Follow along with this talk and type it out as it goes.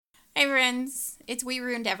Hey friends, it's We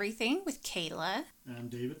Ruined Everything with Kayla. I'm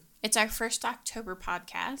David. It's our first October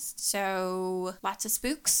podcast, so lots of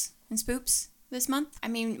spooks and spoops this month. I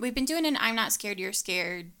mean, we've been doing an I'm Not Scared, You're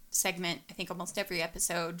Scared segment, I think almost every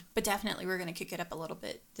episode, but definitely we're going to kick it up a little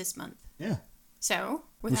bit this month. Yeah. So,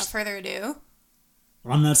 without further ado...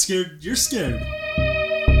 I'm not scared, you're scared.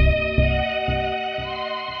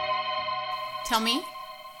 Tell me,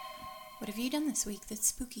 what have you done this week that's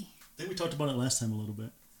spooky? I think we talked about it last time a little bit.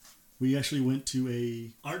 We actually went to a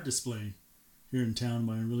art display here in town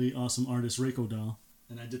by a really awesome artist, Reiko Doll,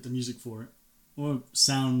 and I did the music for it, or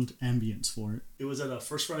sound ambience for it. It was at a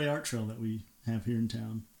First Friday Art Trail that we have here in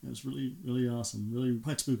town. It was really, really awesome, really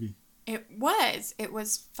quite spooky. It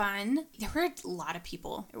was fun. There were a lot of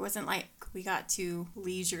people. It wasn't like we got to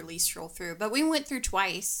leisurely stroll through, but we went through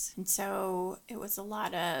twice, and so it was a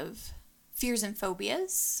lot of fears and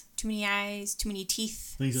phobias. Too many eyes, too many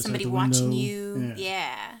teeth, somebody watching you.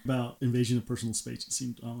 Yeah. About invasion of personal space, it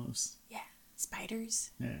seemed almost. Yeah.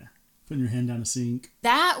 Spiders. Yeah. Putting your hand down a sink.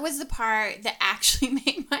 That was the part that actually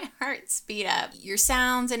made my heart speed up. Your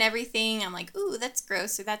sounds and everything, I'm like, ooh, that's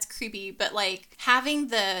gross or that's creepy. But like having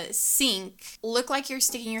the sink look like you're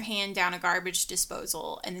sticking your hand down a garbage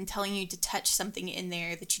disposal and then telling you to touch something in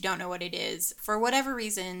there that you don't know what it is, for whatever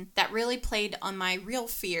reason, that really played on my real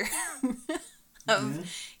fear of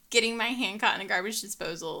getting my hand caught in a garbage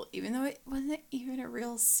disposal, even though it wasn't even a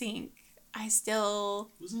real sink. I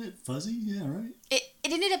still... Wasn't it fuzzy? Yeah, right? It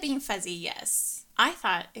ended up being fuzzy, yes. I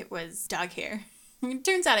thought it was dog hair. It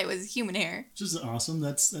turns out it was human hair. Which is awesome.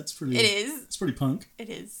 That's pretty... It is. It's pretty punk. It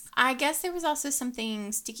is. I guess there was also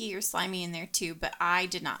something sticky or slimy in there too, but I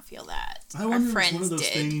did not feel that. I wonder if it's one of those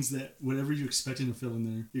things that whatever you're expecting to feel in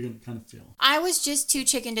there, you're going to kind of feel. I was just too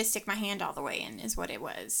chicken to stick my hand all the way in, is what it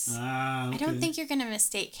was. Ah, okay. I don't think you're going to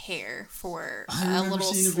mistake hair for a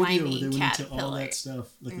little slimy caterpillar. They went into all that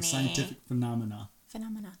stuff, like a scientific phenomena.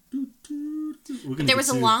 There was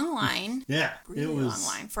a long line. Yeah, really it was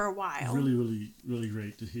long line for a while. Really, really, really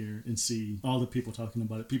great to hear and see all the people talking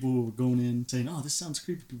about it. People were going in saying, "Oh, this sounds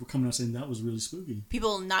creepy." People coming out saying that was really spooky.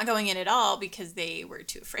 People not going in at all because they were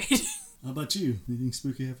too afraid. How about you? Anything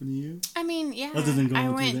spooky happen to you? I mean, yeah. Other than going I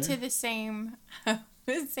went to the same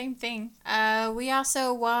thing. We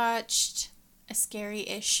also watched a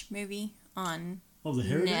scary-ish movie on The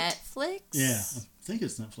Heretic? Netflix. Yeah, I think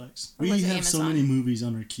it's Netflix. Or we have Amazon? so many movies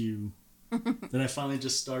on our queue that I finally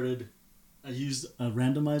just started. I used a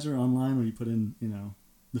randomizer online where you put in,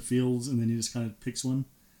 the fields and then you just kind of picks one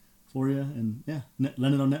for you. And yeah,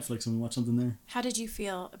 land it on Netflix and we watch something there. How did you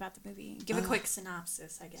feel about the movie? Give a quick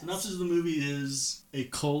synopsis, I guess. Synopsis of the movie is a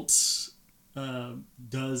cult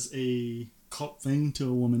does a cult thing to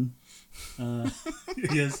a woman.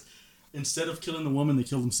 Yes. Instead of killing the woman, they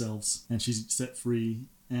kill themselves, and she's set free.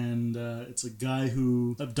 And it's a guy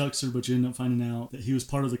who abducts her, but you end up finding out that he was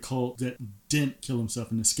part of the cult that didn't kill himself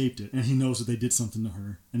and escaped it. And he knows that they did something to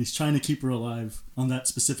her. And he's trying to keep her alive on that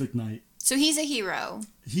specific night. So he's a hero.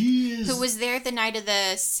 He is... Who was there the night of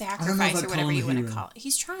the sacrifice or whatever you want to call it.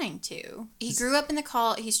 He's trying to. He grew up in the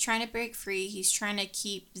cult. He's trying to break free. He's trying to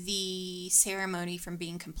keep the ceremony from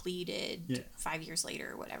being completed 5 years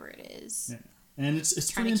later or whatever it is. Yeah. And it's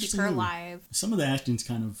trying to keep her alive. Some of the acting's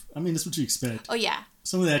kind of... I mean, that's what you expect. Oh, yeah.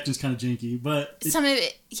 Some of the acting's kind of janky, but... Some of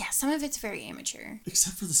it's very amateur.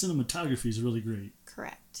 Except for the cinematography is really great.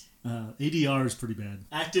 Correct. ADR is pretty bad.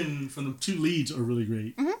 Acting from the two leads are really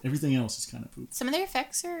great. Mm-hmm. Everything else is kind of poop. Some of their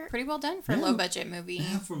effects are pretty well done for a low-budget movie.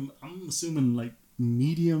 Yeah, I'm assuming, like,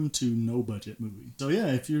 medium to no-budget movie. So, yeah,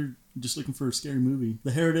 if you're just looking for a scary movie,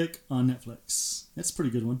 The Heretic on Netflix. That's a pretty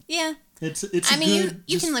good one. Yeah. It's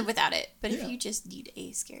you can live without it, but if you just need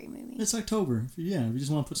a scary movie. It's October. If you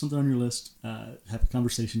just want to put something on your list, have a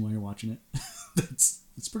conversation while you're watching it.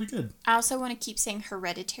 It's pretty good. I also want to keep saying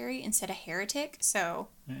Hereditary instead of Heretic, so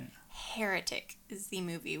Heretic is the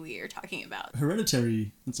movie we are talking about.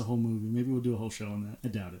 Hereditary, that's a whole movie. Maybe we'll do a whole show on that.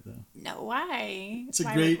 I doubt it, though. No, why? It's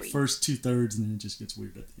a great first 2/3, and then it just gets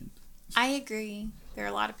weird at the end. I agree. There are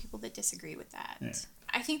a lot of people that disagree with that. Yeah.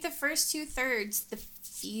 I think the first 2/3, the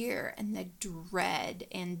fear and the dread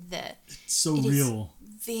and it's so real.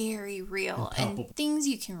 Very real. And things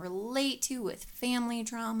you can relate to with family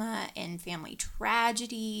drama and family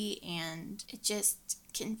tragedy, and it just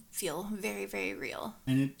can feel very, very real.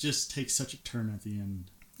 And it just takes such a turn at the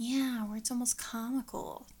end. Yeah, where it's almost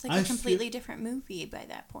comical. It's like a completely different movie by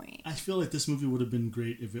that point. I feel like this movie would have been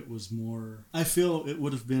great if it was more... I feel it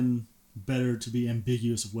would have been better to be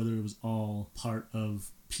ambiguous of whether it was all part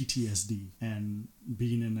of PTSD and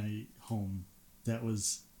being in a home that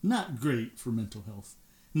was not great for mental health.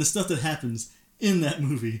 And the stuff that happens in that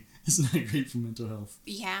movie is not great for mental health.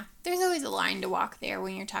 Yeah. There's always a line to walk there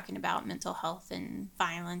when you're talking about mental health and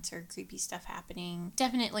violence or creepy stuff happening.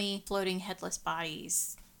 Definitely floating headless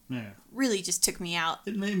bodies. Yeah. Really just took me out.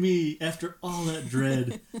 It made me, after all that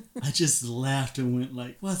dread, I just laughed and went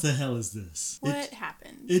like, what the hell is this? What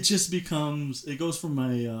happened? It just becomes, it goes from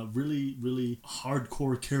my really, really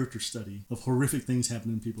hardcore character study of horrific things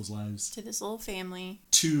happening in people's lives To this little family.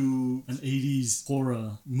 to an 80s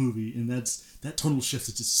horror movie. And that tonal shift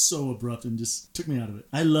is just so abrupt and just took me out of it.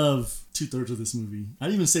 I love 2/3 of this movie.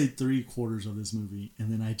 I'd even say 3/4 of this movie.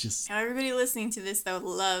 And then Everybody listening to this, though,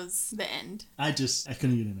 loves the end. I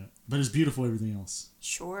couldn't get in it. But it's beautiful, everything else.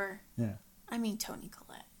 Sure. Yeah. I mean, Toni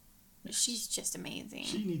Collette. She's just amazing.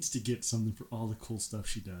 She needs to get something for all the cool stuff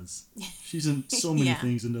she does. She's in so many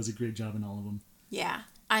things and does a great job in all of them. Yeah.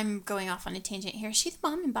 I'm going off on a tangent here. Is she the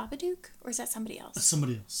mom in Babadook? Or is that somebody else? That's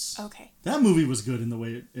somebody else. Okay. That movie was good in the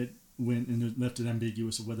way it went and it left it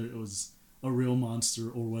ambiguous of whether it was a real monster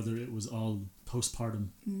or whether it was all postpartum.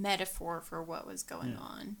 Metaphor for what was going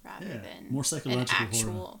on rather than more psychological an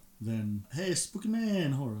actual horror than, hey, spooky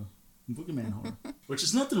man horror. Boogeyman horror. Which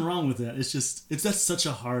is nothing wrong with that. It's just, that's such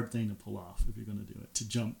a hard thing to pull off if you're going to do it. To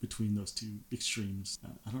jump between those two extremes.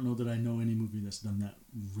 I don't know that I know any movie that's done that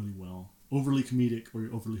really well. Overly comedic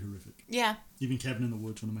or overly horrific. Yeah. Even Cabin in the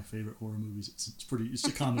Woods, one of my favorite horror movies. It's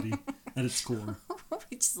a comedy at its core. We're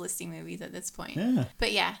just listing movies at this point. Yeah.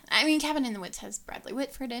 But yeah, I mean, Cabin in the Woods has Bradley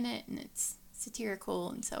Whitford in it and it's satirical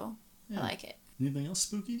and so I like it. Anything else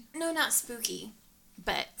spooky? No, not spooky.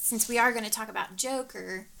 But since we are going to talk about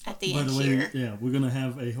Joker at the end By the way, here. we're going to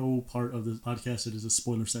have a whole part of the podcast that is a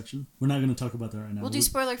spoiler section. We're not going to talk about that right now. We'll do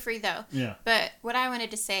spoiler free though. Yeah. But what I wanted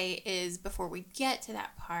to say is before we get to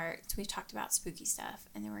that part, we've talked about spooky stuff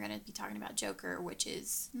and then we're going to be talking about Joker, which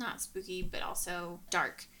is not spooky but also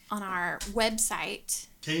dark. On our website,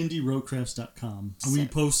 KNDRoadcrafts.com. We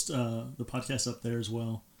post the podcast up there as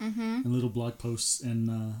well. And little blog posts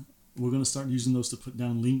and we're going to start using those to put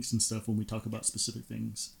down links and stuff when we talk about specific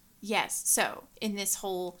things. Yes. So in this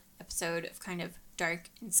whole episode of kind of dark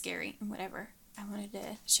and scary and whatever, I wanted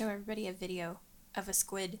to show everybody a video of a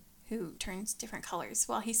squid who turns different colors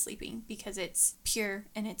while he's sleeping because it's pure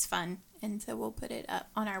and it's fun. And so we'll put it up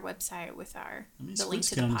on our website with the link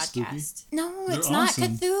to the podcast. Spooky. No, They're it's not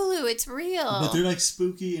awesome. Cthulhu. It's real. But they're like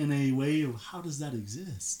spooky in a way of how does that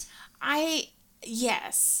exist?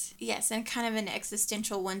 Yes, and kind of an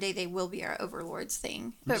existential one day they will be our overlords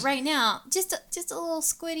thing. But right now, just a little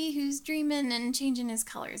squiddy who's dreaming and changing his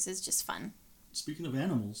colors is just fun. Speaking of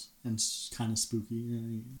animals and kind of spooky,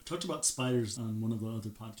 I talked about spiders on one of the other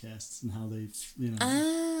podcasts and how they,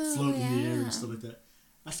 float in the air and stuff like that.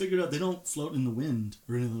 I figured out they don't float in the wind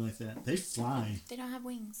or anything like that. They fly. They don't have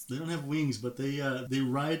wings. They don't have wings, but they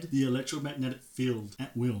ride the electromagnetic field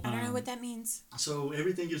at will. I don't know what that means. So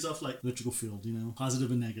everything gives off like electrical field,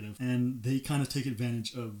 positive and negative. And they kind of take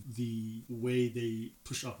advantage of the way they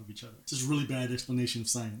push off of each other. It's just a really bad explanation of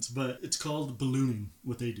science, but it's called ballooning,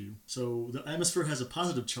 what they do. So the atmosphere has a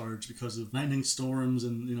positive charge because of lightning storms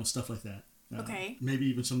and, stuff like that. Okay. Maybe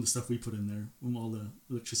even some of the stuff we put in there, from all the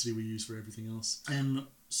electricity we use for everything else. And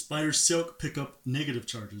spider silk pick up negative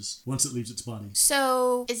charges once it leaves its body.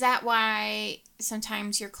 So is that why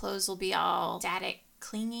sometimes your clothes will be all static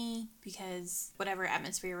clingy because whatever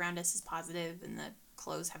atmosphere around us is positive and the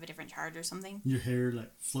clothes have a different charge or something? Your hair like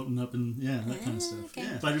floating up and that kind of stuff. Okay.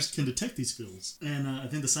 Yeah, spiders can detect these fields, and I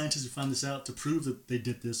think the scientists who found this out to prove that they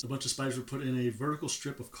did this. A bunch of spiders were put in a vertical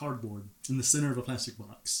strip of cardboard in the center of a plastic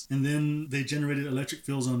box, and then they generated electric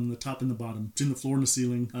fields on the top and the bottom, between the floor and the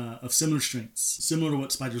ceiling, of similar strengths, similar to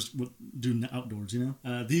what spiders would do outdoors.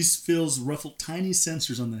 These fields ruffled tiny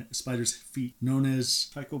sensors on the spider's feet, known as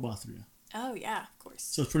Trichobothria. Oh yeah, of course.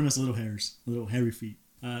 So it's pretty much little hairy feet.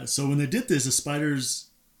 So when they did this, the spiders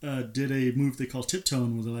did a move they call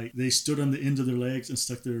tiptoeing, where they stood on the ends of their legs and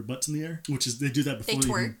stuck their butts in the air, which is they do that before they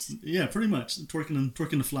twerked. Yeah, pretty much twerking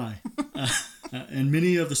to fly. And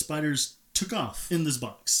many of the spiders took off in this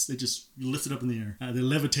box. They just lifted up in the air. They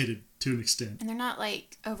levitated to an extent. And they're not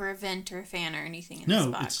like over a vent or a fan or anything in this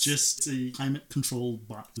box. No, it's just a climate controlled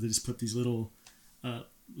box. They just put these little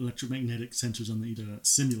electromagnetic sensors on the to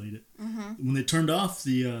simulate it. Mm-hmm. When they turned off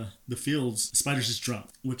the fields, the spiders just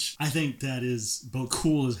dropped, which I think that is both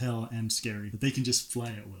cool as hell and scary, that they can just fly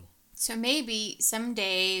at will. So maybe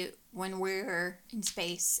someday when we're in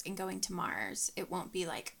space and going to Mars, it won't be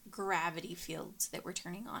like gravity fields that we're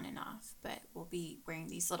turning on and off, but we'll be wearing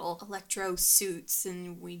these little electro suits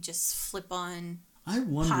and we just flip on I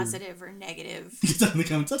wonder, positive or negative. Get that in the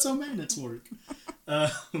comments. That's how magnets work.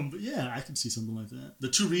 But yeah, I can see something like that. The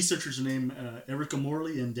two researchers are named Erica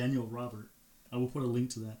Morley and Daniel Robert. I will put a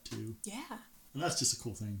link to that too. Yeah. And that's just a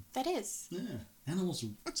cool thing. That is. Yeah. Animals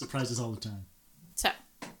surprise us all the time. So,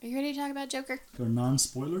 are you ready to talk about Joker? Go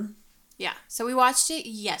non-spoiler? Yeah. So we watched it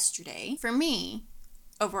yesterday. For me,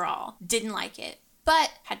 overall, didn't like it,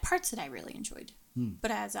 but had parts that I really enjoyed.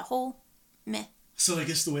 But as a whole, meh. So I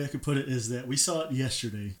guess the way I could put it is that we saw it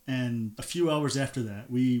yesterday, and a few hours after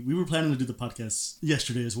that, we were planning to do the podcast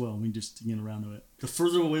yesterday as well. We just didn't get around to it. The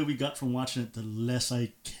further away we got from watching it, the less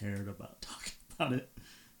I cared about talking about it.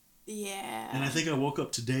 Yeah. And I think I woke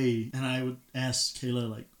up today and I would ask Kayla,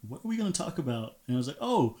 like, what are we going to talk about? And I was like,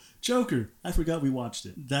 oh, Joker. I forgot we watched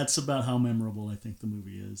it. That's about how memorable I think the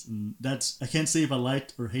movie is. And I can't say if I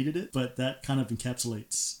liked or hated it, but that kind of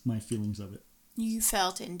encapsulates my feelings of it. You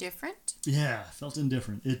felt indifferent? Yeah, I felt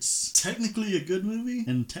indifferent. It's technically a good movie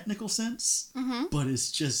in technical sense, but it's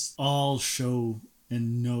just all show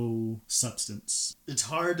and no substance. It's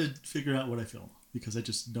hard to figure out what I feel because I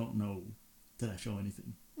just don't know that I feel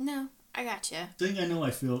anything. No, I gotcha. The thing I know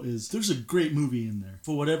I feel is there's a great movie in there.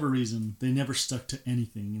 For whatever reason, they never stuck to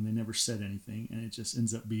anything and they never said anything, and it just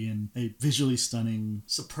ends up being a visually stunning,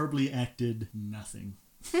 superbly acted nothing.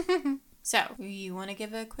 So, you want to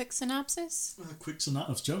give a quick synopsis? A quick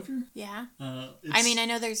synopsis of Joker? Yeah. I mean, I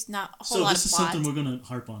know there's not a whole lot of plot. So this is something we're going to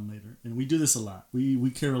harp on later. And we do this a lot.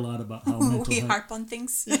 We care a lot about how mental we health... harp on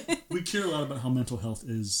things? We care a lot about how mental health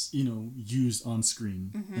is, used on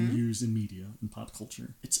screen and used in media and pop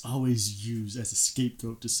culture. It's always used as a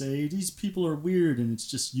scapegoat to say, these people are weird, and it's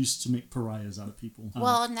just used to make pariahs out of people.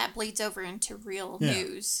 Well, and that bleeds over into real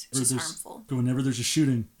news, which is harmful. Whenever there's a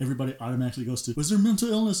shooting, everybody automatically goes to, was there mental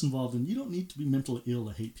illness involved? And you don't need to be mentally ill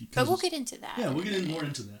to hate people. But we'll get into that. Yeah, we'll get more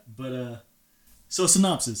into that. But, so a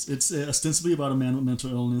synopsis. It's ostensibly about a man with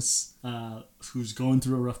mental illness who's going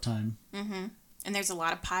through a rough time. Mm-hmm. And there's a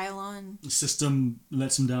lot of pile-on. The system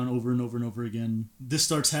lets him down over and over and over again. This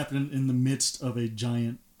starts happening in the midst of a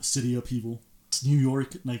giant city upheaval. It's New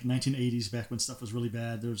York, like 1980s, back when stuff was really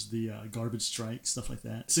bad. There's the garbage strike, stuff like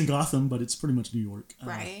that. It's in Gotham, but it's pretty much New York.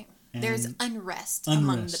 Right. There's unrest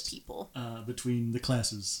among the people. Between the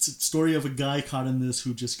classes. It's a story of a guy caught in this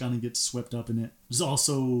who just kind of gets swept up in it. He's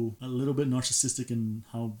also a little bit narcissistic in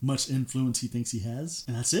how much influence he thinks he has.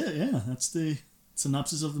 And that's it, yeah. That's the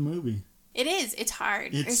synopsis of the movie. It is. It's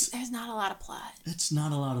hard. There's not a lot of plot. It's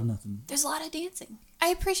not a lot of nothing. There's a lot of dancing. I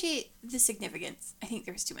appreciate the significance. I think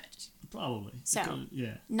there's too much. Probably. So,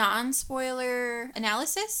 yeah. Non-spoiler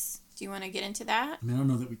analysis? Do you want to get into that? I mean, I don't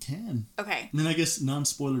know that we can. Okay. I mean, I guess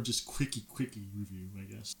non-spoiler, just quickie review,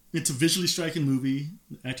 I guess. It's a visually striking movie.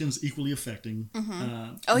 The acting's equally affecting.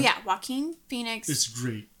 Mm-hmm. Joaquin Phoenix. It's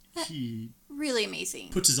great. He really amazing.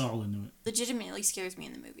 Puts his all into it. Legitimately scares me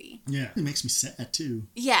in the movie. Yeah. It makes me sad, too.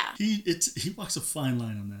 Yeah. He walks a fine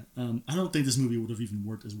line on that. I don't think this movie would have even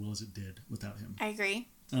worked as well as it did without him. I agree.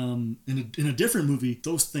 In a different movie,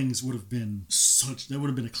 those things would have been that would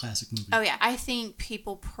have been a classic movie. Oh yeah, I think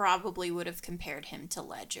people probably would have compared him to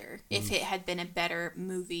Ledger if it had been a better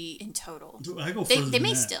movie in total. I go further They than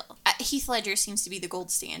may that. still. Heath Ledger seems to be the gold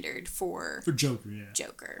standard for Joker, yeah.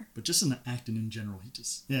 Joker. But just in the acting in general,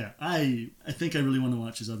 I think I really want to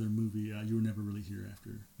watch his other movie. You Were Never Really Here after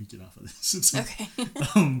we get off of this. Okay.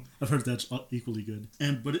 I've heard that's equally good.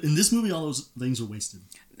 But in this movie, all those things are wasted.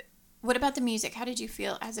 What about the music? How did you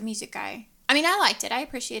feel as a music guy? I mean, I liked it. I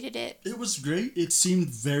appreciated it. It was great. It seemed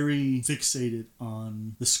very fixated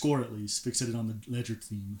on the score, at least. Fixated on the Ledger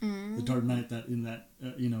theme. Mm. The Dark Knight,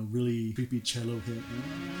 really creepy cello hit.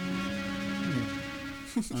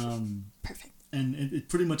 Perfect. And it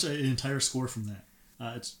pretty much an entire score from that.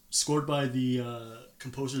 It's scored by the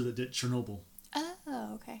composer that did Chernobyl.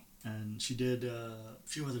 Oh, okay. And she did a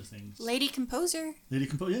few other things. Lady composer.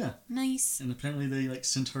 Yeah. Nice. And apparently they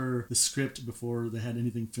sent her the script before they had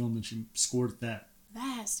anything filmed, and she scored that.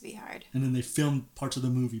 That has to be hard. And then they filmed parts of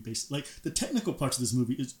the movie the technical parts of this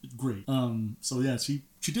movie is great. So yeah, she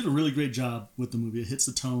did a really great job with the movie. It hits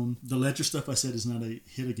the tone. The Ledger stuff I said is not a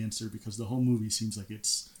hit against her because the whole movie seems like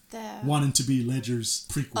it's wanting to be Ledger's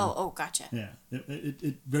prequel. Oh, gotcha. Yeah.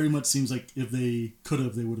 It very much seems like if they could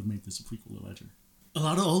have, they would have made this a prequel to Ledger. A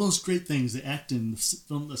lot of all those great things, the acting, the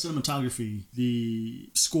film, the cinematography, the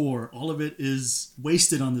score, all of it is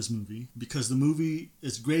wasted on this movie because the movie,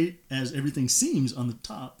 as great as everything seems on the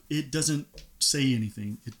top, it doesn't say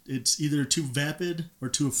anything. It's either too vapid or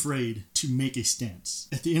too afraid to make a stance.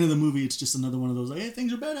 At the end of the movie, it's just another one of those, like, hey,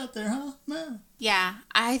 things are bad out there, huh? Nah. Yeah,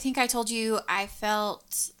 I think I told you I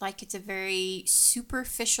felt like it's a very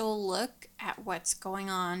superficial look at what's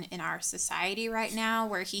going on in our society right now,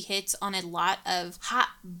 where he hits on a lot of hot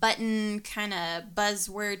button kind of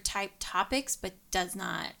buzzword type topics, but does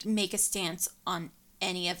not make a stance on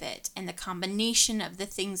any of it. And the combination of the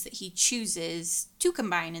things that he chooses to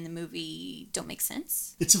combine in the movie don't make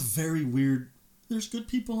sense. It's a very weird... There's good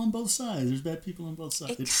people on both sides. There's bad people on both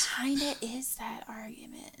sides. It kind of is that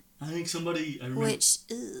argument. I think somebody... I remember, Which,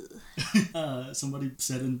 somebody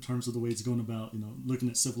said in terms of the way it's going about, looking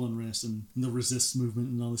at civil unrest and the resist movement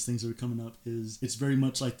and all these things that are coming up, is it's very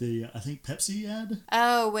much like the, I think, Pepsi ad.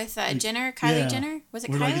 Oh, with Jenner? Kylie Jenner? Was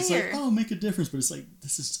it Kylie? Like, it's or? like, make a difference, but it's like,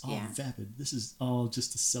 this is all vapid. This is all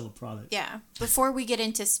just to sell a product. Yeah. Before we get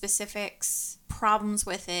into specifics, problems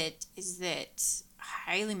with it is that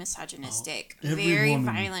highly misogynistic, very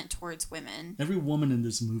violent towards women. Every woman in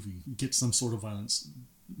this movie gets some sort of violence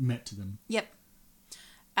met to them. Yep.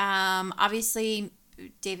 Obviously,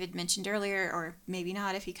 David mentioned earlier, or maybe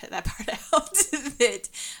not if he cut that part out, that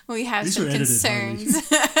we have some concerns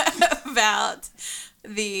about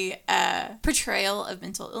the portrayal of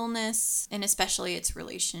mental illness, and especially its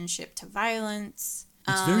relationship to violence.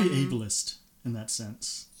 It's very ableist in that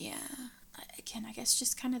sense. Yeah. Again, I guess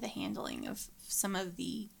just kind of the handling of some of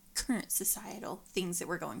the current societal things that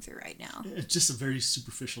we're going through right now. It's just a very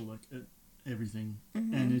superficial look at everything.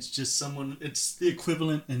 Mm-hmm. And it's just it's the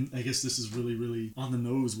equivalent, and I guess this is really, really on the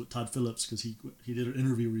nose with Todd Phillips, because he did an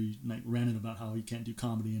interview where he ranted about how he can't do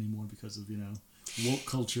comedy anymore because of, woke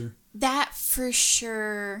culture. That for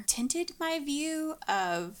sure tinted my view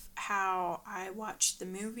of how I watched the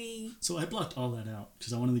movie. So I blocked all that out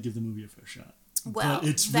because I wanted to give the movie a fair shot. Well, but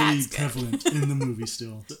it's really prevalent in the movie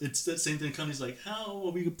still. It's that same thing. Connie's like, how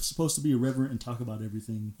are we supposed to be irreverent and talk about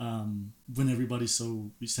everything when everybody's so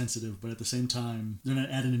sensitive? But at the same time, they're not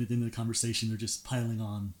adding anything to the conversation. They're just piling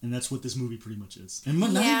on. And that's what this movie pretty much is. And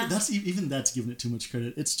that's giving it too much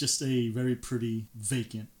credit. It's just a very pretty,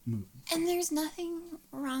 vacant movie. And there's nothing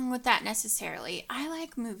wrong with that necessarily. I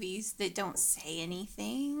like movies that don't say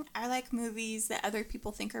anything. I like movies that other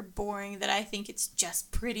people think are boring, that I think it's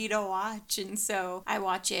just pretty to watch. And so I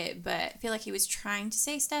watch it, but I feel like he was trying to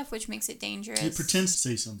say stuff, which makes it dangerous. It pretends to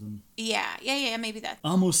say something. Yeah, maybe that.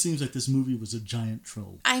 Almost seems like this movie was a giant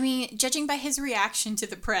troll. I mean, judging by his reaction to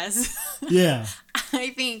the press. Yeah. I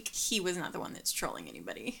think he was not the one that's trolling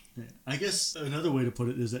anybody. Yeah. I guess another way to put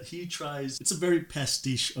it is that it's a very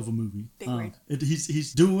pastiche of a movie. Big word.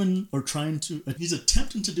 He's doing or trying to, he's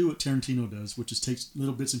attempting to do what Tarantino does, which is take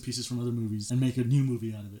little bits and pieces from other movies and make a new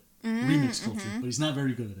movie out of it. Remix culture, but he's not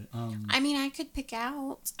very good at it. I mean, I could pick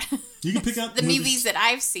out. You can pick out the movies that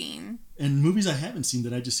I've seen, and movies I haven't seen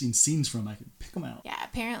that I've just seen scenes from. I can pick them out. Yeah,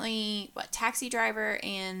 apparently, Taxi Driver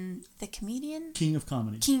and The Comedian, King of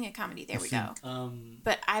Comedy. There we go.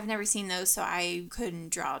 But I've never seen those, so I couldn't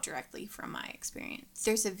draw directly from my experience.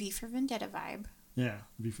 There's a V for Vendetta vibe. Yeah,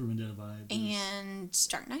 V for Vendetta vibe. And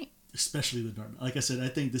Dark Knight. Especially the Dark Knight. Like I said, I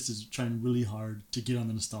think this is trying really hard to get on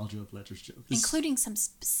the nostalgia of Ledger's joke. Including some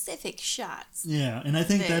specific shots. Yeah, and I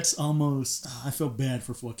think that's almost... I feel bad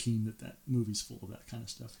for Joaquin that movie's full of that kind of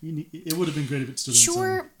stuff. It would have been great if it stood on its own.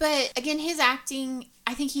 Sure, but again, his acting,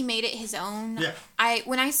 I think he made it his own. Yeah.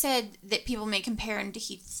 When I said that people may compare him to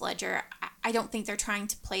Heath Ledger, I don't think they're trying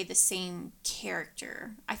to play the same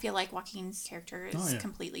character. I feel like Joaquin's character is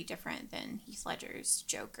completely different than Heath Ledger's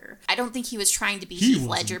Joker. I don't think he was trying to be Heath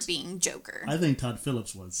Ledger being Joker. I think Todd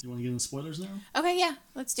Phillips was. You want to get into spoilers now? Okay, yeah.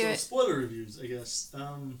 Let's do it. Spoiler reviews, I guess.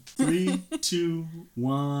 3, 2,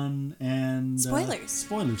 1, and... Spoilers.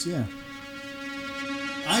 Spoilers, yeah.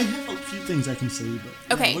 I have a few things I can say,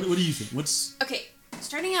 but... Okay. What do you think? Okay.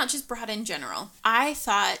 Starting out just broad in general, I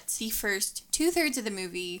thought the first 2/3 of the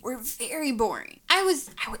movie were very boring. I was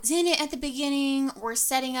in it at the beginning. We're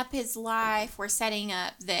setting up his life. We're setting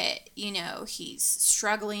up that, he's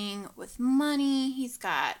struggling with money. He's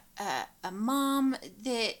got a mom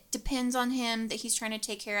that depends on him that he's trying to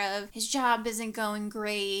take care of. His job isn't going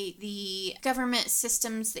great. The government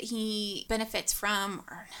systems that he benefits from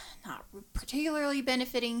are not particularly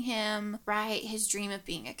benefiting him, right? His dream of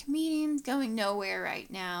being a comedian is going nowhere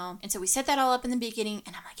right now. And so we set that all up in the beginning,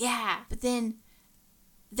 and I'm like, yeah. But then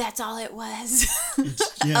that's all it was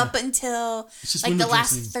up until like the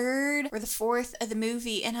last third or the fourth of the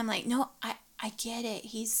movie. And I'm like, no, I get it.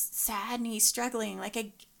 He's sad and he's struggling. Like,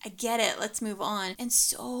 I get it. Let's move on. And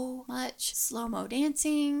so much slow-mo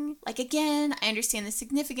dancing. Like, again, I understand the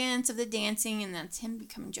significance of the dancing and that's him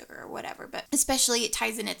becoming Joker or whatever. But especially it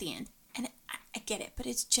ties in at the end. And I get it. But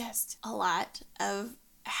it's just a lot of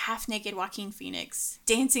half-naked Joaquin Phoenix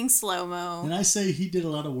dancing slow-mo. And I say he did a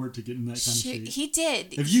lot of work to get in that kind of shape. He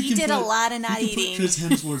did. He did a lot of not eating. Chris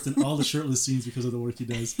Hemsworth in all the shirtless scenes because of the work he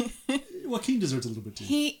does. Joaquin deserves a little bit too.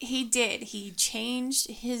 He did. He changed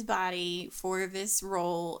his body for this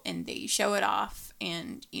role, and they show it off.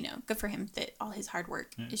 And good for him that all his hard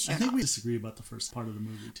work is shown I think off. we disagree about the first part of the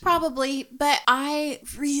movie too. Probably, but I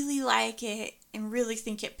really like it and really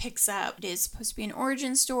think it picks up. It is supposed to be an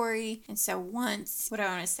origin story, and so once, what do I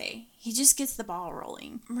want to say? He just gets the ball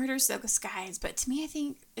rolling. Murders the skies, but to me, I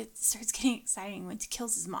think it starts getting exciting when he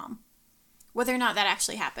kills his mom. Whether or not that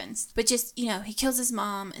actually happens. But just, he kills his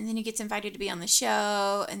mom, and then he gets invited to be on the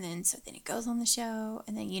show, and then it goes on the show,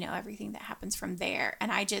 and then, everything that happens from there.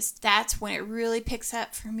 And that's when it really picks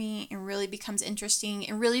up for me and really becomes interesting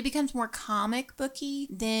and really becomes more comic booky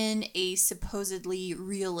than a supposedly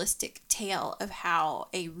realistic tale of how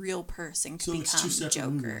a real person could become it's two separate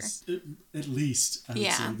Joker. movies, at least, I would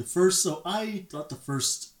Yeah. say. I thought the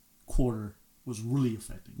first quarter was really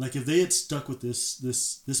affecting. Like if they had stuck with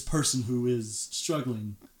this person who is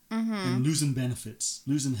struggling and losing benefits,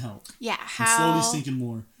 losing help, Yeah, and how slowly sinking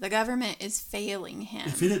more. the government is failing him.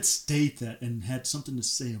 If it had stayed that and had something to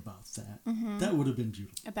say about that, that would have been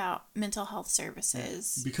beautiful. About mental health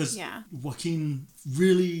services. Because yeah. Joaquin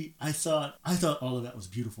really, I thought all of that was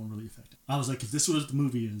beautiful and really effective. I was like, if this is what the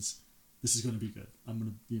movie is, this is going to be good. I'm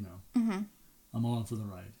going to, I'm along for the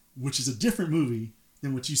ride. Which is a different movie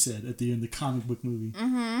than what you said at the end, the comic book movie.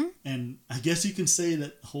 Mm-hmm. And I guess you can say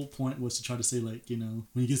that the whole point was to try to say, like, when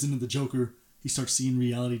he gets into the Joker, he starts seeing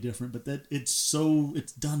reality different. But that it's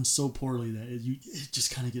done so poorly that it just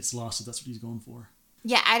kind of gets lost if that's what he's going for.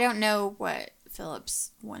 Yeah, I don't know what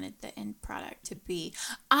Phillips wanted the end product to be.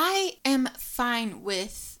 I am fine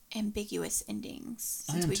with ambiguous endings,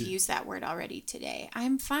 since we've used that word already today.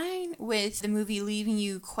 I'm fine with the movie leaving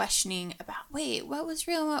you questioning about, wait, what was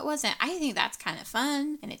real and what wasn't. I think that's kind of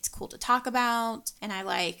fun, and it's cool to talk about. And I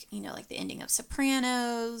like, like the ending of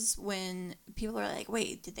Sopranos, when people are like,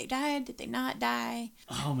 wait, did they die? Did they not die?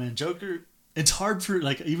 Oh, man, Joker, it's hard for,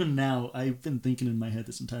 like, even now, I've been thinking in my head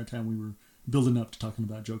this entire time we were building up to talking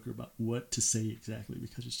about Joker, about what to say exactly,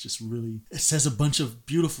 because it's just really, it says a bunch of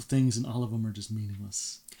beautiful things and all of them are just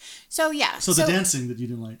meaningless. So yeah. So the dancing that you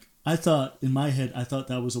didn't like, I thought, in my head,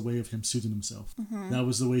 that was a way of him soothing himself. Mm-hmm. That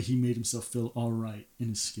was the way he made himself feel all right in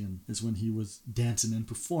his skin, is when he was dancing and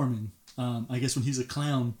performing. I guess when he's a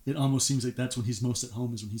clown, it almost seems like that's when he's most at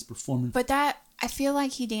home, is when he's performing. But I feel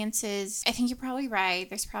like he dances, I think you're probably right,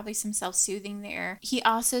 there's probably some self-soothing there. He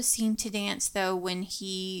also seemed to dance, though, when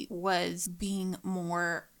he was being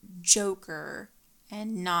more Joker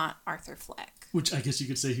and not Arthur Fleck. Which I guess you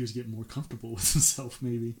could say he was getting more comfortable with himself,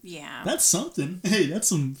 maybe. Yeah. That's something. Hey, that's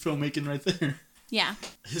some filmmaking right there. Yeah.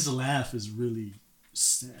 His laugh is really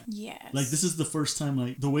sad. Yes. Like, this is the first time,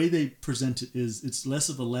 like, the way they present it is, it's less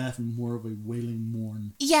of a laugh and more of a wailing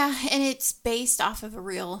mourn. Yeah, and it's based off of a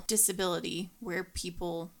real disability where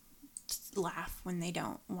people laugh when they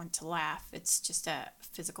don't want to laugh. It's just a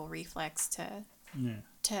physical reflex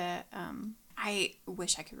I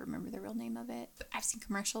wish I could remember the real name of it. But I've seen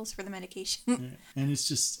commercials for the medication. Yeah. And it's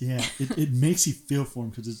just, it makes you feel for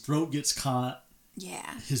him, because his throat gets caught.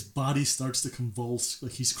 Yeah. His body starts to convulse,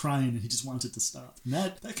 like he's crying and he just wants it to stop. And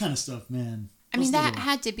that kind of stuff, man. I mean, that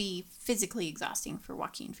had to be physically exhausting for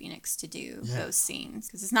Joaquin Phoenix to do those scenes.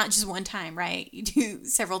 Because it's not just one time, right? You do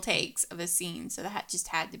several takes of a scene. So that just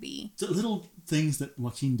had to be. The little things that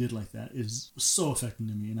Joaquin did like that is so affecting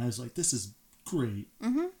to me. And I was like, this is great.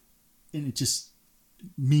 Mm-hmm. And it just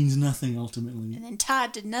means nothing ultimately. And then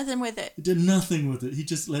Todd did nothing with it. It did nothing with it. He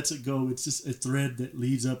just lets it go. It's just a thread that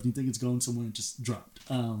leads up and you think it's going somewhere and it just dropped.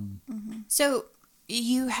 So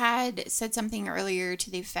you had said something earlier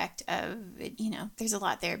to the effect of, there's a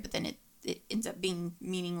lot there, but then it ends up being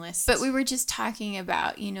meaningless. But we were just talking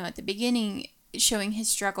about, at the beginning, showing his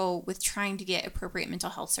struggle with trying to get appropriate mental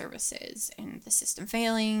health services and the system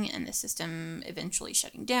failing and the system eventually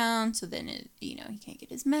shutting down. So then, he can't get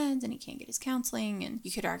his meds and he can't get his counseling. And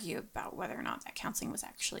you could argue about whether or not that counseling was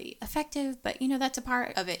actually effective. But, that's a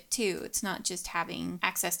part of it too. It's not just having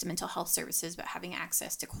access to mental health services, but having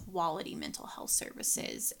access to quality mental health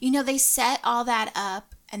services. They set all that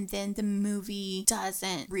up. And then the movie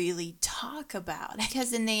doesn't really talk about it,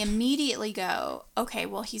 because then they immediately go, okay,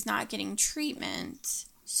 well, he's not getting treatment,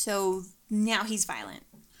 so now he's violent.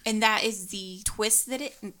 And that is the twist that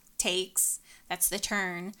it takes. That's the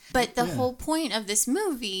turn. But the whole point of this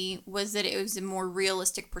movie was that it was a more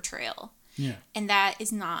realistic portrayal. Yeah. And that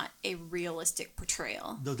is not a realistic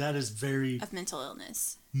portrayal. Though that is very... of mental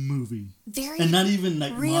illness. movie. Very and not even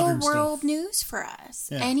like real modern world stuff. news for us.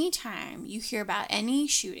 Yeah. Anytime you hear about any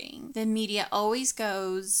shooting, the media always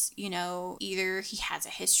goes, either he has a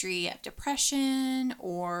history of depression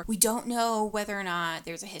or we don't know whether or not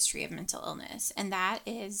there's a history of mental illness. And that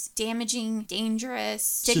is damaging, dangerous,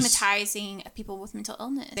 stigmatizing of people with mental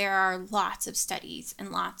illness. There are lots of studies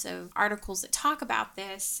and lots of articles that talk about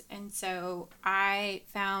this. And so I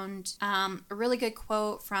found a really good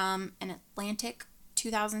quote from an Atlantic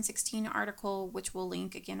 2016 article, which we'll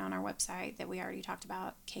link again on our website that we already talked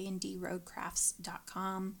about,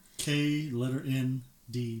 kndroadcrafts.com.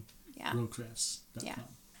 KND roadcrafts.com. Yeah.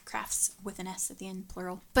 Crafts with an S at the end,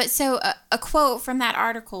 plural. But so a quote from that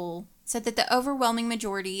article said that the overwhelming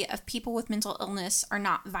majority of people with mental illness are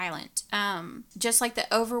not violent. Just like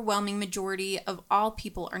the overwhelming majority of all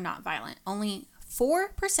people are not violent. Only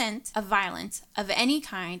 4% of violence of any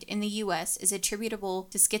kind in the U.S. is attributable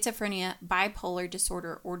to schizophrenia, bipolar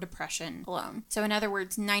disorder, or depression alone. So in other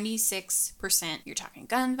words, 96%, you're talking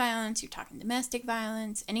gun violence, you're talking domestic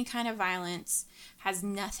violence, any kind of violence has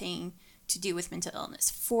nothing to do with mental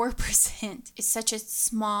illness. 4% is such a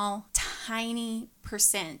small, tiny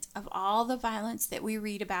percent of all the violence that we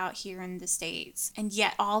read about here in the States. And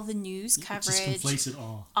yet all the news coverage, it just conflates it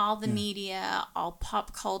all the media, all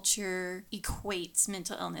pop culture equates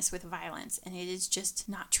mental illness with violence. And it is just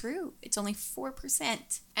not true. It's only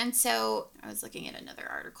 4%. And so I was looking at another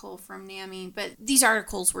article from NAMI, but these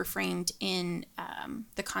articles were framed in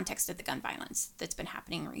the context of the gun violence that's been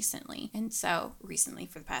happening recently. And so recently,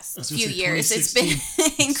 for the past few years, it's been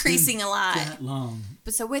increasing a lot. That long.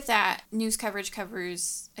 But so with that, news coverage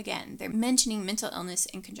covers, again, they're mentioning mental illness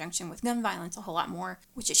in conjunction with gun violence a whole lot more,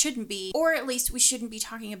 which it shouldn't be. Or at least we shouldn't be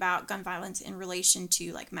talking about gun violence in relation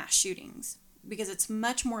to like mass shootings, because it's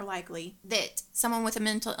much more likely that someone with a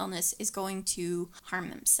mental illness is going to harm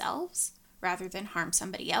themselves rather than harm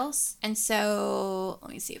somebody else. And so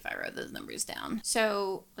let me see if I wrote those numbers down.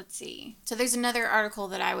 So let's see. So there's another article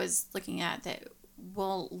that I was looking at that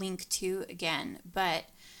we'll link to again, but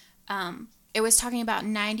it was talking about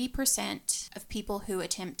 90% of people who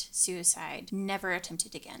attempt suicide never attempt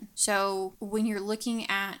it again. So when you're looking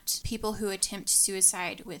at people who attempt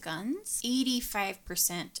suicide with guns,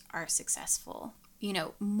 85% are successful.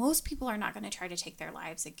 Most people are not going to try to take their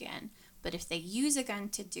lives again. But if they use a gun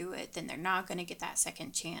to do it, then they're not going to get that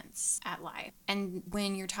second chance at life. And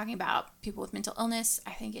when you're talking about people with mental illness,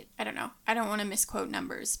 I don't know. I don't want to misquote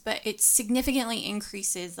numbers, but it significantly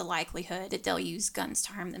increases the likelihood that they'll use guns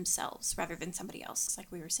to harm themselves rather than somebody else. Like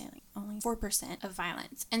we were saying, only 4% of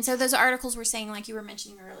violence. And so those articles were saying, like you were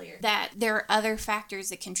mentioning earlier, that there are other factors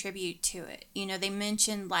that contribute to it. They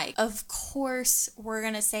mentioned like, of course, we're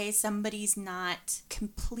going to say somebody's not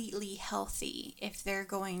completely healthy if they're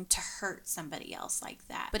going to hurt somebody else like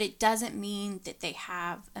that. But it doesn't mean that they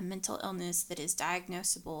have a mental illness that is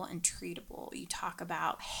diagnosable and treatable. You talk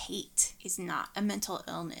about hate is not a mental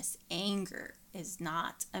illness. Anger is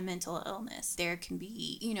not a mental illness. There can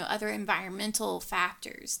be, other environmental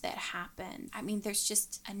factors that happen. There's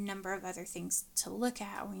just a number of other things to look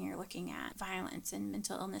at when you're looking at violence, and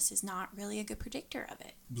mental illness is not really a good predictor of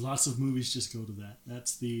it. Lots of movies just go to that.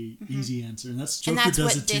 That's the easy answer. And that's Joker does it too.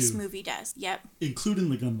 And that's what this movie does. Yep. Including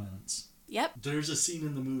the gun violence. Yep. There's a scene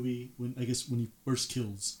in the movie when he first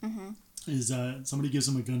kills. Is somebody gives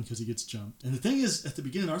him a gun because he gets jumped. And the thing is, at the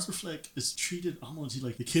beginning, Arthur Fleck is treated almost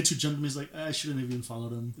like the kids who jumped him. He's like, I shouldn't have even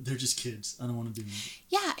followed them. They're just kids. I don't want to do anything.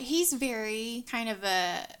 Yeah, he's very kind of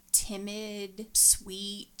a timid,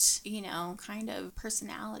 sweet, kind of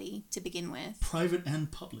personality to begin with. Private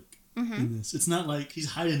and public in this. It's not like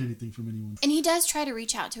he's hiding anything from anyone. And he does try to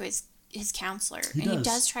reach out to his counselor. He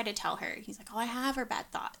does try to tell her. He's like, all I have are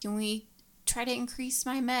bad thoughts. Can we try to increase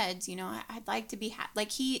my meds? I'd like to be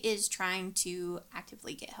like he is trying to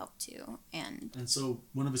actively get help too. And so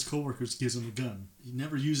one of his coworkers gives him a gun. He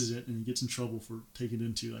never uses it, and he gets in trouble for taking it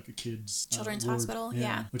into like a kid's children's ward. hospital.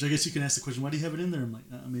 Yeah. Which I guess you can ask the question, why do you have it in there? I'm like,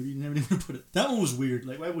 maybe you didn't have anywhere to put it. That one was weird.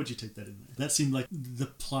 Like, why would you take that in there? That seemed like the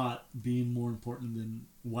plot being more important than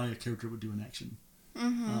why a character would do an action.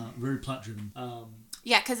 Very plot driven.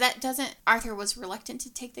 Yeah, because Arthur was reluctant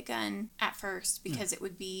to take the gun at first because it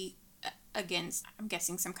would be against, I'm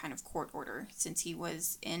guessing, some kind of court order since he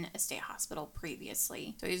was in a state hospital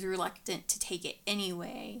previously. So he was reluctant to take it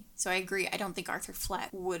anyway. So I agree. I don't think Arthur Fleck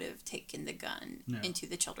would have taken the gun into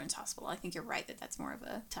the children's hospital. I think you're right that that's more of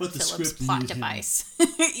a Todd Phillips plot device.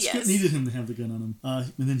 Yes. Script needed him to have the gun on him.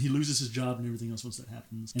 And then he loses his job and everything else once that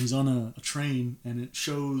happens. And he's on a train, and it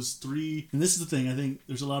shows 3... And this is the thing. I think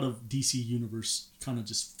there's a lot of DC Universe kind of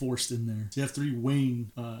just forced in there. So you have three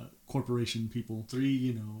Wayne Corporation people,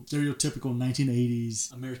 three, stereotypical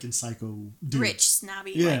 1980s American Psycho dudes. Rich,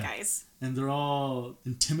 snobby white guys. And they're all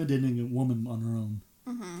intimidating a woman on her own.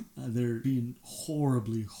 Mm-hmm. They're being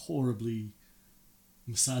horribly, horribly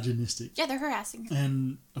misogynistic. Yeah, they're harassing her.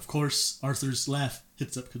 And, of course, Arthur's laugh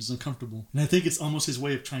hits up because it's uncomfortable. And I think it's almost his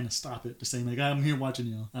way of trying to stop it, just saying, like, I'm here watching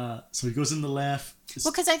you. So he goes in the laugh.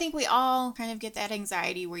 Well, because I think we all kind of get that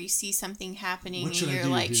anxiety where you see something happening and you're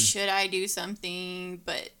like, here? Should I do something?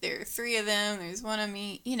 But there are three of them. There's one of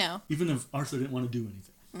me, Even if Arthur didn't want to do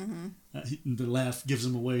anything. Mm-hmm. The laugh gives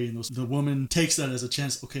him away, and the woman takes that as a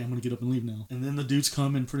chance. Okay, I'm going to get up and leave now. And then the dudes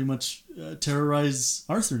come and pretty much terrorize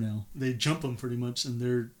Arthur now. They jump him pretty much, and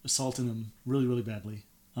they're assaulting him really, really badly.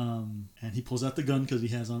 And he pulls out the gun because he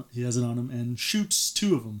has it on him and shoots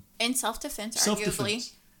two of them. In self-defense,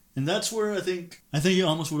 arguably. And that's where I think it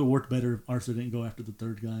almost would have worked better if Arthur didn't go after the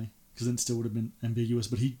third guy. Because then it still would have been ambiguous.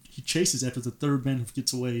 But he chases after the third man who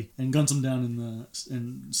gets away and guns him down in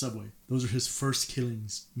the subway. Those are his first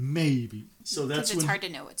killings, maybe. So that's when it's hard to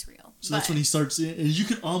know what's real. So that's when he starts. And you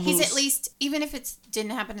can almost. He's at least, even if it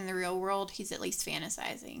didn't happen in the real world, he's at least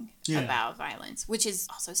fantasizing about violence, which is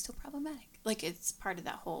also still problematic. Like, it's part of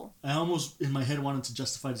that whole... I almost, in my head, wanted to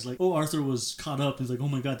justify it as like, oh, Arthur was caught up. He's like, oh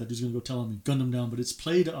my God, that dude's going to go tell him. He gunned him down. But it's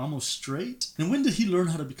played almost straight. And when did he learn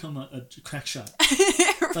how to become a crack shot?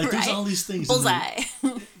 Like, there's all these things. Bullseye.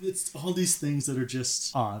 It's all these things that are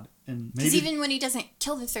just odd. And because even when he doesn't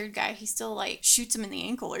kill the third guy, he still, like, shoots him in the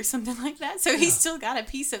ankle or something like that. So he's still got a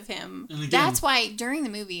piece of him. And again, that's why, during the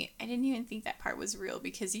movie, I didn't even think that part was real,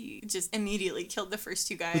 because he just immediately killed the first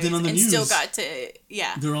two guys. But then on the news, still got to,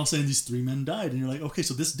 they're all saying these three men died. And you're like, okay,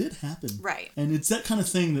 so this did happen. Right. And it's that kind of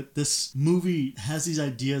thing that this movie has these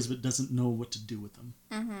ideas but doesn't know what to do with them.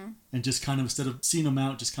 Mm-hmm. And just kind of, instead of seeing them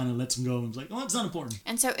out, just kind of lets them go and is like, oh, it's not important.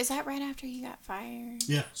 And so is that right after he got fired?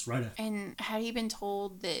 Yeah, it's right after. And had he been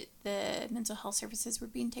told that the mental health services were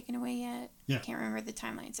being taken away yet? Yeah. I can't remember the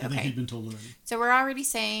timelines. I think he'd been told already. So we're already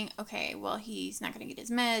saying, okay, well, he's not going to get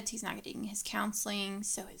his meds, he's not getting his counseling,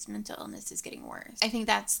 so his mental illness is getting worse. I think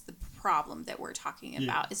that's the problem that we're talking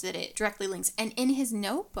about, is that it directly links. And in his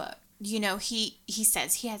notebook, he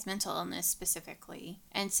says he has mental illness specifically,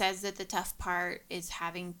 and says that the tough part is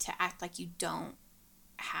having to act like you don't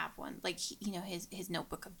have one. Like, his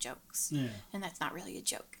notebook of jokes. Yeah. And that's not really a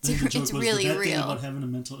joke. It's really real. The thing about having a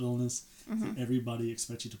mental illness, that everybody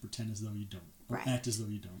expects you to pretend as though you don't. Or act as though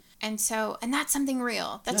you don't. And that's something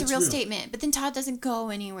real. That's a real statement. But then Todd doesn't go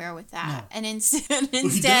anywhere with that. No. And instead... Well,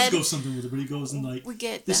 he does go something with it, but he goes and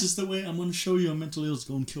this is the way I'm going to show you a mental illness,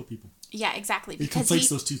 go and kill people. Yeah, exactly. It conflates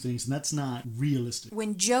those two things, and that's not realistic.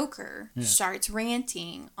 When Joker starts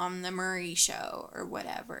ranting on the Murray show or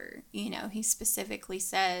whatever, he specifically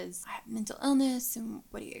says, I have mental illness, and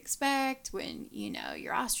what do you expect when,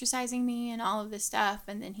 you're ostracizing me and all of this stuff,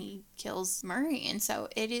 and then he kills Murray. And so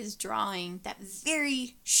it is drawing that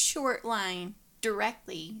very short line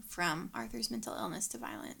directly from Arthur's mental illness to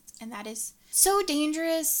violence. And that is so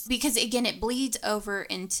dangerous because, again, it bleeds over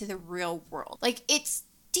into the real world. Like, it's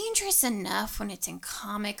dangerous enough when it's in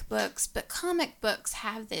comic books, but comic books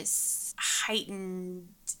have this heightened...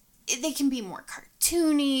 They can be more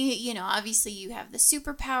cartoony, obviously you have the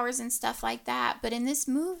superpowers and stuff like that. But in this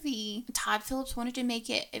movie, Todd Phillips wanted to make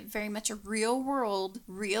it very much a real world,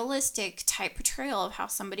 realistic type portrayal of how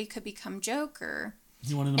somebody could become Joker.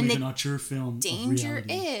 He wanted to make an auteur film. Danger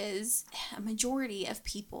is a majority of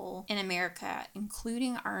people in America,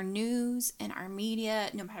 including our news and our media,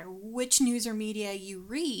 no matter which news or media you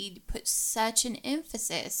read, put such an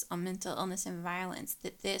emphasis on mental illness and violence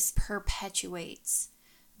that this perpetuates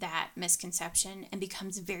that misconception and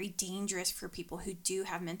becomes very dangerous for people who do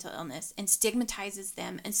have mental illness and stigmatizes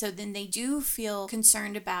them. And so then they do feel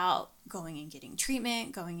concerned about going and getting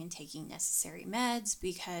treatment, going and taking necessary meds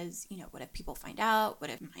because, what if people find out? What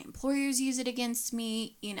if my employers use it against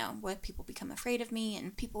me? What if people become afraid of me?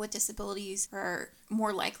 And people with disabilities are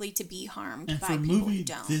more likely to be harmed by people who don't. And for a movie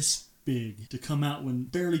this big to come out when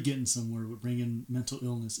barely getting somewhere with bringing mental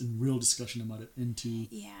illness and real discussion about it into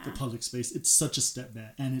the public space, it's such a step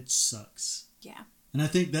back, and it sucks. Yeah. And I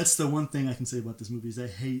think that's the one thing I can say about this movie is I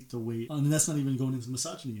hate the way, and that's not even going into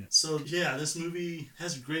misogyny yet. So yeah, this movie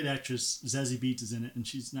has a great actress, Zazie Beetz is in it, and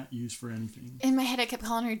she's not used for anything. In my head, I kept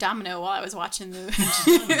calling her Domino while I was watching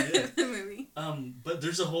the movie. But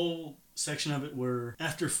there's a whole section of it where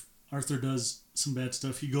after Arthur does some bad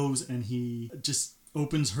stuff, he goes and he just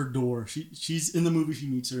opens her door. She's in the movie, she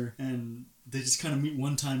meets her, and they just kind of meet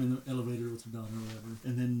one time in the elevator with her daughter or whatever.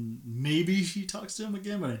 And then maybe she talks to him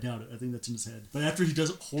again, but I doubt it. I think that's in his head. But after he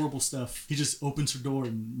does horrible stuff, he just opens her door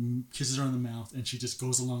and kisses her on the mouth, and she just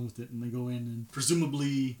goes along with it, and they go in and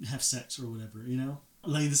presumably have sex or whatever, you know?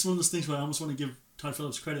 Like, this is one of those things where I almost want to give Todd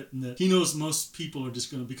Phillips credit in that he knows most people are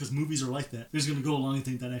just going to, because movies are like that, they're just going to go along and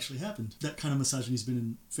think that actually happened. That kind of misogyny's been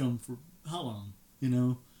in film for how long, you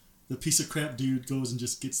know? The piece of crap dude goes and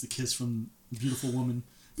just gets the kiss from the beautiful woman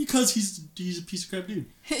because he's a piece of crap dude.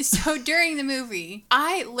 So during the movie,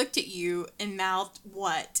 I looked at you and mouthed,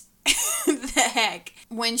 what the heck?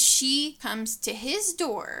 When she comes to his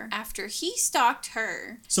door after he stalked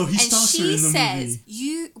her. So he stalks her in the movie.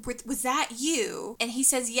 "You was that you?" And he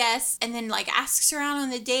says yes, and then like asks her out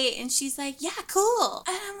on the date, and she's like, "Yeah, cool."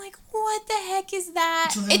 And I'm like, "What the heck is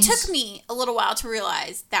that?" So it took me a little while to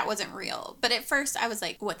realize that wasn't real, but at first I was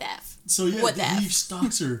like, "What the f?" So yeah, What the he F?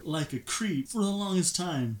 stalks her like a creep for the longest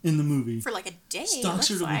time in the movie. For like a day. Stalks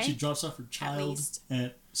her looks when she like. drops off her child least.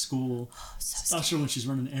 at school. Oh, so Stalks her scary. when she's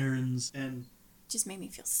running errands. And Just made me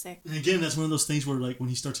feel sick. again, that's one of those things where like when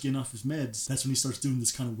he starts getting off his meds, that's when he starts doing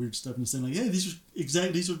this kind of weird stuff and saying like, "Hey,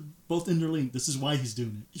 these are both interlinked. This is why he's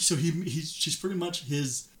doing it." So she's pretty much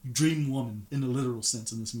his dream woman in the literal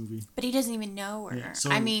sense in this movie. But he doesn't even know her. Yeah, so-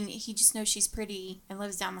 I mean, he just knows she's pretty and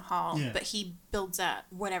lives down the hall. Yeah. But he builds up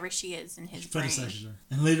whatever she is in his He brain. fetishes her.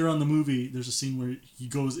 And later on in the movie, there's a scene where he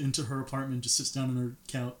goes into her apartment, just sits down on her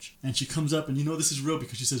couch, and she comes up, and you know this is real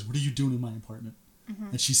because she says, "What are you doing in my apartment?" Mm-hmm.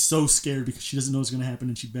 And she's so scared because she doesn't know what's going to happen,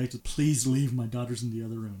 and she begs, "Please leave. My daughter's in the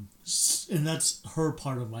other room." And that's her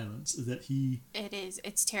part of violence, is that he... It is.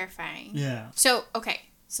 It's terrifying. Yeah. So, okay.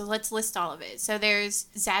 So let's list all of it. So there's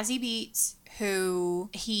Zazie Beetz, who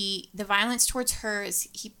the violence towards her is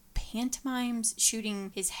he pantomimes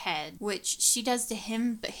shooting his head, which she does to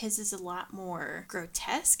him, but his is a lot more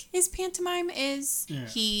grotesque. His pantomime is. Yeah.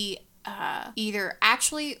 He either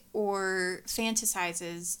actually or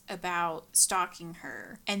fantasizes about stalking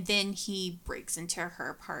her, and then he breaks into her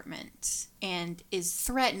apartment and is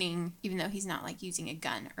threatening, even though he's not like using a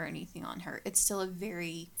gun or anything on her. It's still a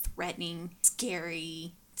very threatening,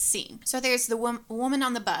 scary scene. So there's the woman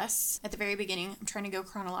on the bus at the very beginning. I'm trying to go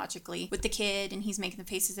chronologically with the kid, and he's making the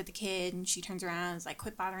faces at the kid, and she turns around and is like,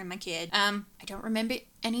 "Quit bothering my kid." I don't remember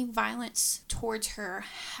any violence towards her.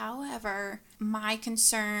 However, my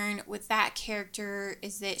concern with that character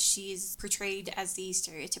is that she's portrayed as the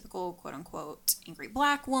stereotypical quote-unquote angry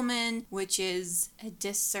black woman, which is a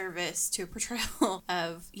disservice to a portrayal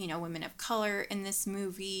of, women of color in this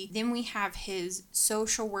movie. Then we have his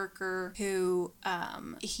social worker who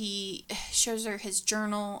he shows her his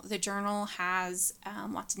journal. The journal has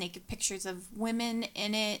lots of naked pictures of women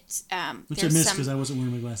in it. Which I missed because I wasn't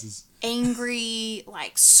wearing my glasses. Angry,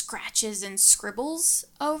 like, scratches and scribbles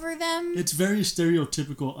over them. It's very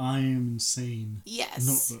stereotypical, "I am insane." Yes.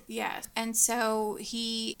 Notebook. Yes. And so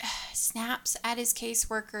he snaps at his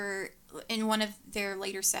caseworker in one of their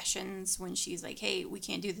later sessions when she's like, "Hey, we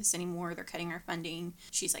can't do this anymore. They're cutting our funding."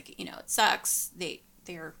 She's like, "It sucks. They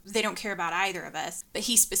don't care about either of us." But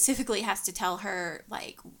he specifically has to tell her,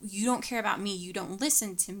 like, "You don't care about me. You don't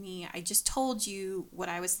listen to me. I just told you what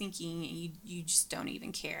I was thinking, and you just don't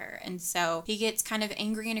even care." And so he gets kind of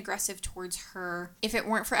angry and aggressive towards her. If it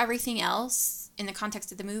weren't for everything else in the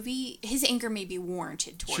context of the movie, his anger may be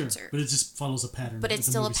warranted towards her. But it just follows a pattern. But it's that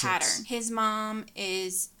the still a movie pattern. sets. His mom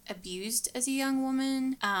is abused as a young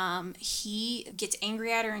woman. He gets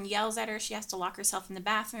angry at her and yells at her. She has to lock herself in the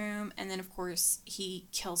bathroom, and then of course he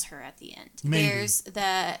kills her at the end. Maybe. There's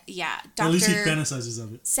Dr. At least he fantasizes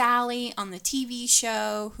of it. Sally on the TV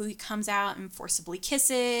show, who he comes out and forcibly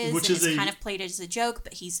kisses, Which and is it's kind of played as a joke,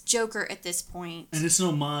 but he's Joker at this point. And it's an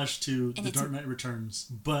homage to And The Dark Knight Returns,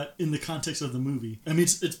 but in the context of the movie. I mean,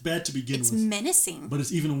 it's bad to begin It's with, menacing. but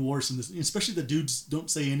it's even worse in this. Especially the dudes don't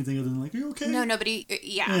say anything other than like, "Are you okay?" No, nobody.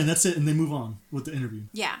 Yeah, and that's it, and they move on with the interview.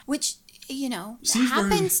 Yeah, which, Seems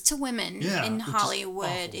happens to women Yeah, in which is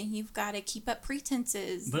Hollywood, awful. and you've got to keep up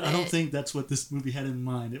pretenses. But I don't think that's what this movie had in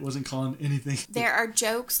mind. It wasn't calling anything. There are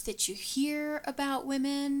jokes that you hear about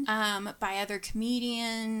women by other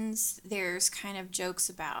comedians. There's kind of jokes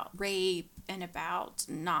about rape and about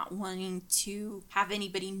not wanting to have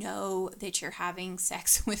anybody know that you're having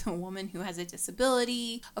sex with a woman who has a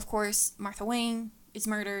disability. Of course, Martha Wayne is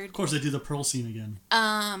murdered. Of course, they do the Pearl scene again.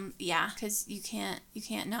 Yeah, because you can't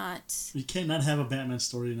not. You can't not have a Batman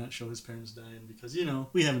story and not show his parents dying because,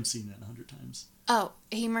 we haven't seen that 100 times. Oh,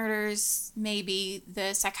 he murders maybe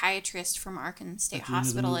the psychiatrist from Arkansas State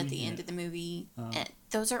Hospital at the end of the movie. And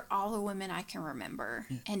those are all the women I can remember.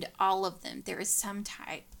 Yeah. And all of them, there is some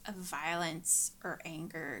type of violence or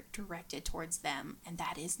anger directed towards them. And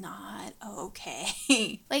that is not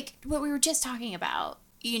okay. Like what we were just talking about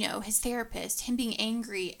his therapist, him being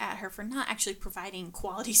angry at her for not actually providing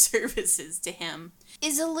quality services to him,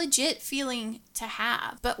 is a legit feeling to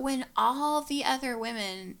have. But when all the other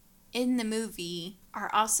women in the movie are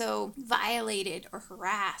also violated or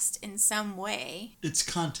harassed in some way, it's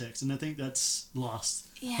context, and I think that's lost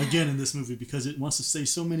Yeah. again in this movie because it wants to say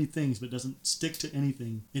so many things but doesn't stick to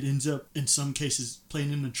anything. It ends up in some cases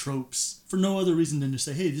playing in the tropes for no other reason than to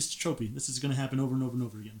say, hey, this is tropey, this is going to happen over and over and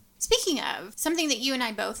over again. Speaking of, something that you and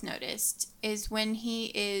I both noticed is when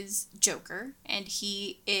he is Joker and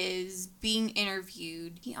he is being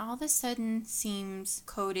interviewed, he all of a sudden seems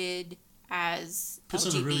coded as Puts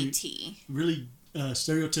on a LGBT. really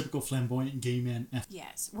stereotypical flamboyant gay man.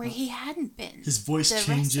 Yes, where he hadn't been. His voice the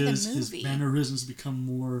changes, rest of the his movie. mannerisms become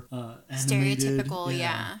more animated. Stereotypical,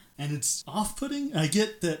 yeah. And it's off-putting. I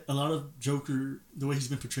get that a lot of Joker, the way he's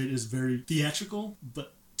been portrayed, is very theatrical,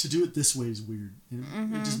 but to do it this way is weird.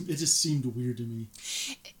 It just seemed weird to me.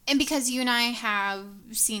 And because you and I have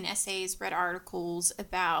seen essays, read articles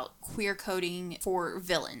about queer coding for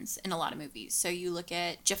villains in a lot of movies. So you look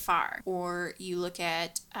at Jafar, or you look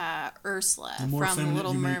at Ursula The more from effeminate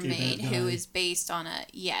Little you make a Mermaid, bad guy, who is based on a,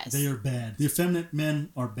 yes. They are bad. The effeminate men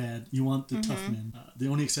are bad. You want the tough Mm-hmm. men. The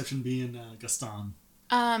only exception being Gaston.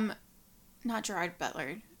 Not Gerard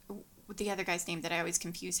Butler. The other guy's name that I always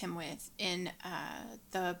confuse him with in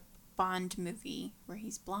the Bond movie where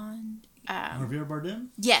he's blonde. Javier Bardem?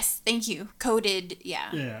 Yes, thank you. Coded, yeah.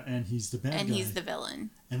 Yeah, and he's the bad And guy. he's the villain.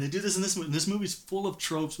 And they do this in this movie. This movie's full of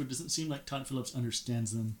tropes where it doesn't seem like Todd Phillips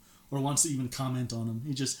understands them or wants to even comment on them.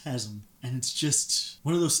 He just has them. And it's just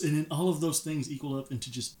one of those, and then all of those things equal up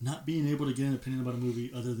into just not being able to get an opinion about a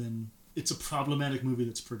movie other than it's a problematic movie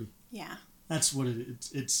that's pretty. Yeah. That's what it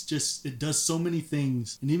is. It's just, it does so many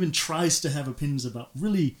things and even tries to have opinions about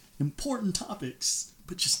really important topics,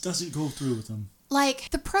 but just doesn't go through with them. Like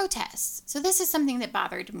the protests. So this is something that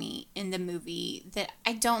bothered me in the movie that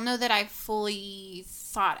I don't know that I fully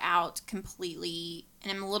thought out completely,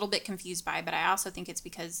 and I'm a little bit confused by, but I also think it's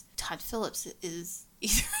because Todd Phillips is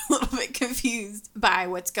either a little bit confused by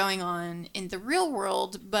what's going on in the real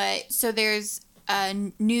world. But so there's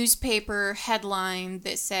a newspaper headline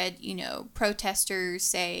that said, protesters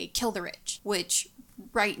say kill the rich, which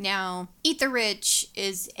right now, eat the rich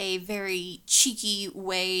is a very cheeky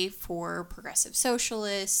way for progressive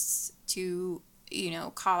socialists to,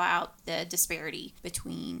 call out the disparity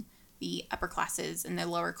between the upper classes and the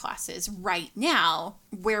lower classes right now,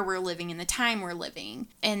 where we're living in the time we're living.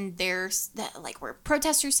 And there's that, where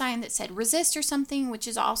protesters sign that said resist or something, which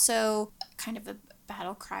is also kind of a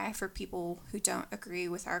battle cry for people who don't agree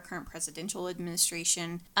with our current presidential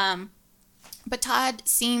administration. But Todd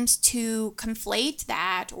seems to conflate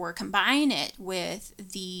that or combine it with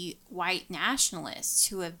the white nationalists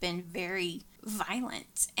who have been very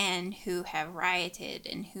violent and who have rioted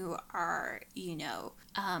and who are,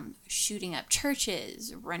 shooting up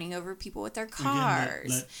churches, running over people with their cars.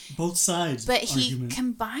 Again, both sides. But he argument.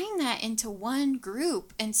 combined that into one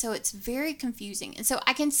group, and so it's very confusing. And so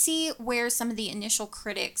I can see where some of the initial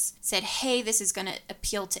critics said, hey, this is going to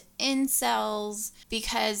appeal to incels,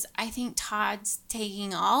 because I think Todd's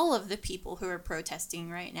taking all of the people who are protesting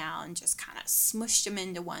right now and just kind of smushed them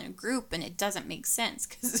into one group, and it doesn't make sense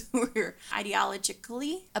because we're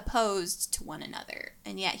ideologically opposed to one another,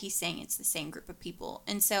 and yet he's saying it's the same group of people.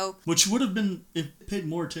 And so, which would have been, if they paid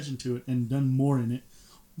more attention to it and done more in it,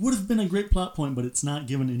 would have been a great plot point, but it's not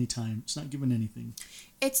given any time. It's not given anything.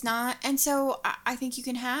 It's not. And so I think you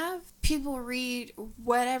can have people read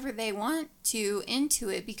whatever they want to into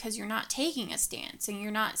it because you're not taking a stance and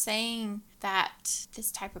you're not saying that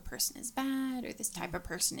this type of person is bad or this type of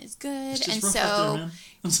person is good. It's just And rough out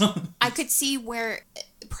there, so man. I could see where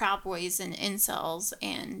Proud Boys and incels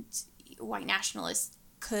and white nationalists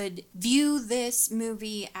could view this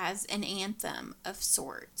movie as an anthem of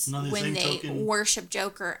sorts when they worship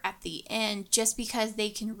Joker at the end, just because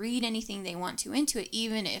they can read anything they want to into it,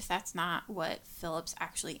 even if that's not what Phillips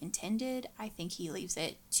actually intended. I think he leaves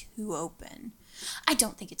it too open. I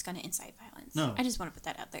don't think it's going to incite violence. No. I just want to put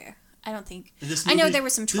that out there. I don't think... Movie, I know there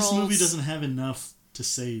were some trolls. This movie doesn't have enough to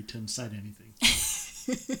say to incite anything.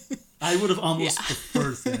 I would have almost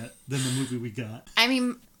preferred that than the movie we got. I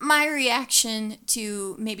mean, my reaction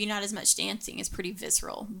to maybe not as much dancing is pretty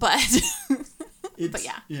visceral, but but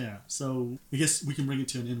yeah. Yeah, so I guess we can bring it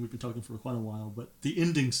to an end. We've been talking for quite a while, but the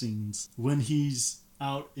ending scenes, when he's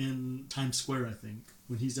out in Times Square, I think,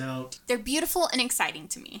 when he's out... They're beautiful and exciting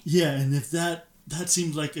to me. Yeah, and if that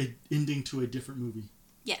seemed like an ending to a different movie.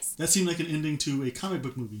 Yes. That seemed like an ending to a comic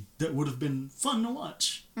book movie that would have been fun to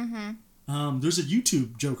watch. Mm-hmm. There's a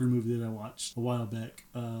YouTube Joker movie that I watched a while back.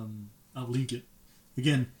 I'll link it.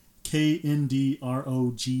 Again,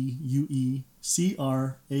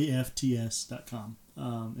 KNDROGUECRAFTS.com.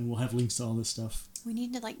 And we'll have links to all this stuff. We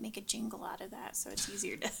need to like make a jingle out of that so it's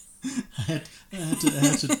easier to. I had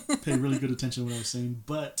to pay really good attention to what I was saying.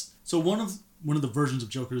 But so one of the versions of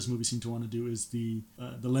Joker this movie seemed to want to do is the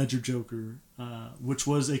Ledger Joker, which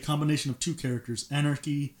was a combination of two characters,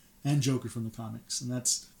 Anarchy and Joker from the comics. And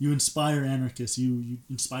that's, you inspire anarchists, you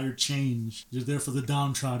inspire change. You're there for the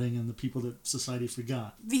downtrodden and the people that society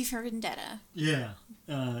forgot. V for Vendetta. Yeah.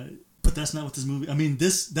 But that's not what this movie... I mean,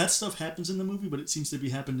 that stuff happens in the movie, but it seems to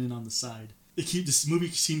be happening on the side. This movie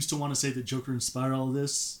seems to want to say that Joker inspired all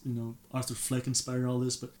this. You know, Arthur Fleck inspired all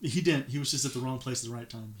this, but he didn't. He was just at the wrong place at the right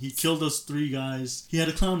time. He killed those three guys. He had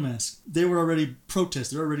a clown mask. They were already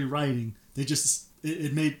protesting. They were already rioting. They just...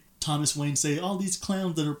 It made Thomas Wayne say, all these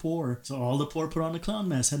clowns that are poor. So all the poor put on a clown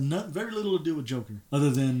mask. Had very little to do with Joker.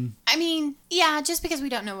 Other than... I mean, yeah, just because we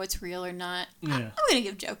don't know what's real or not. Yeah. I'm going to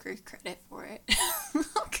give Joker credit for it.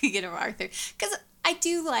 I'll give Arthur. Because I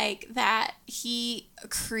do like that he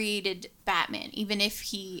created Batman, even if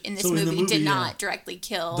he, in this movie, did not directly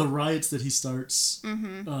kill. The riots that he starts,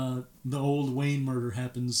 the old Wayne murder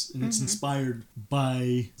happens, and it's inspired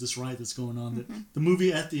by this riot that's going on. That the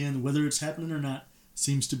movie at the end, whether it's happening or not,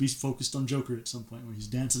 seems to be focused on Joker at some point, where he's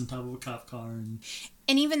dancing on top of a cop car.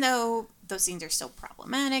 And even though those scenes are still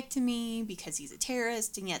problematic to me because he's a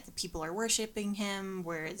terrorist and yet the people are worshiping him,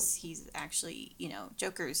 whereas he's actually,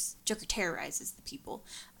 Joker terrorizes the people.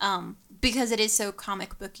 Because it is so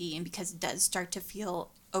comic booky and because it does start to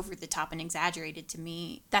feel over the top and exaggerated to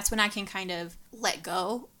me, that's when I can kind of let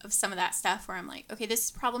go of some of that stuff where I'm like, okay, this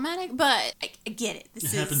is problematic, but I get it.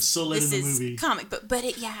 This happens so late in the movie. Comic book, but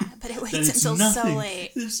it waits until so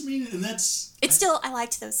late. I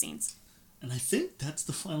liked those scenes. And I think that's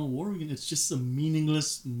the final war we're getting. It's just a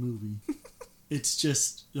meaningless movie. It's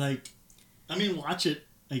just like, I mean, watch it,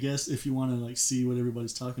 I guess, if you want to like see what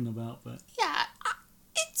everybody's talking about. But yeah,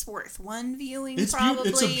 it's worth one viewing. It's probably.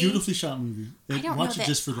 It's a beautifully shot movie. I don't watch know it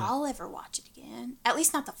just for that. I'll ever watch it again. At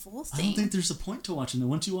least not the full thing. I don't think there's a point to watching it.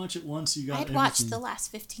 Once you watch it once, you got everything. I'd watch the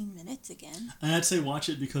last 15 minutes again. And I'd say watch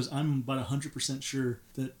it because I'm about 100% sure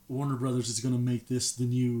that Warner Brothers is going to make this the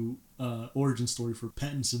new origin story for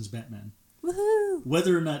Pattinson's Batman. Woohoo!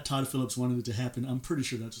 Whether or not Todd Phillips wanted it to happen, I'm pretty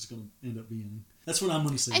sure that's what's going to end up being. That's what I'm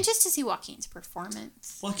going to say. And just to see Joaquin's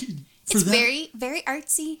performance. It's very, very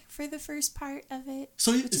artsy for the first part of it.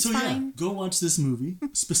 Which is fine. Go watch this movie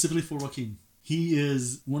specifically for Joaquin. He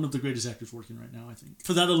is one of the greatest actors working right now, I think.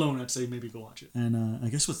 For that alone, I'd say maybe go watch it. And I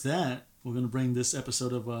guess with that, we're going to bring this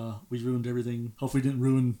episode of We Ruined Everything. Hopefully didn't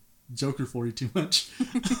ruin Joker for you too much.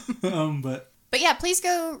 But yeah, please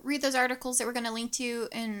go read those articles that we're going to link to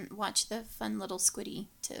and watch the fun little squiddy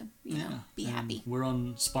to, be happy. We're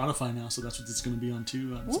on Spotify now, so that's what it's going to be on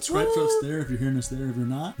too. Subscribe to us there if you're hearing us there. If you're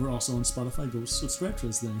not, we're also on Spotify. Go subscribe to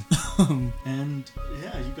us there. And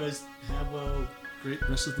yeah, you guys have a great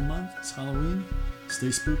rest of the month. It's Halloween.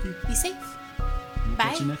 Stay spooky. Be safe. We'll Bye.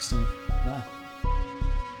 catch you next time. Bye.